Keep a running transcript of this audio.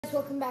guys,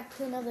 welcome back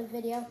to another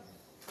video.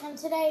 And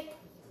today,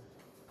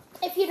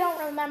 if you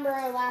don't remember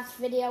our last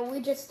video, we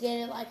just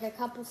did it like a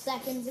couple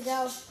seconds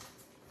ago.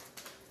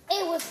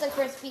 It was the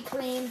Krispy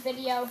Kreme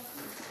video.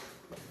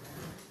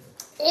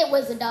 It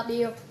was a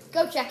W.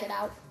 Go check it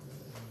out.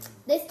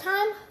 This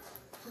time,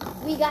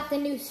 we got the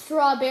new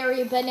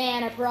strawberry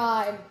banana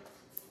prime.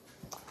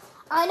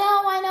 I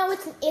know,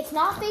 it's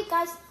not fake,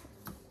 guys.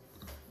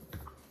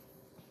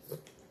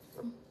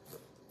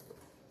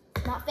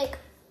 Not fake.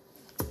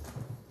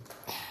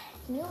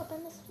 Can you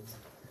open this, please?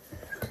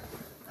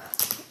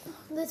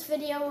 This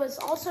video was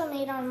also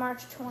made on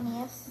March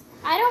 20th.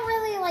 I don't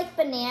really like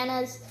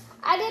bananas.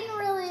 I didn't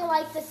really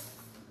like this.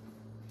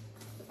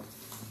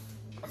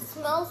 It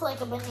smells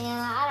like a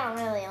banana. I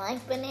don't really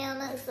like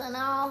bananas and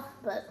all,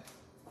 but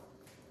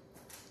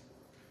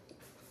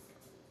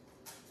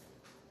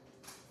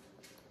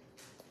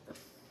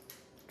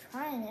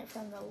trying it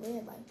from the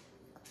lid, like.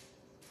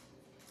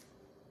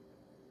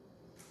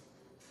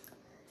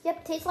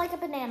 Yep, tastes like a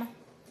banana.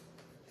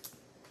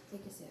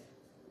 Take a sip.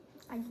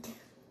 I do.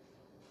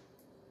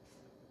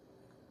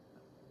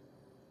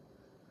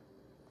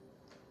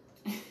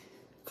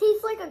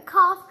 Tastes like a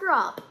cough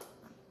drop.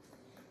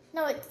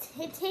 No, it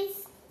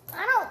tastes.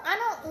 I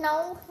don't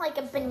know, like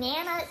a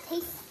banana. It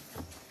tastes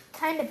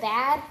kind of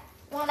bad.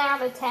 1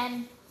 out of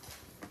 10.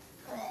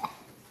 Ugh.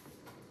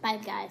 Bye,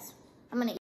 guys. I'm gonna.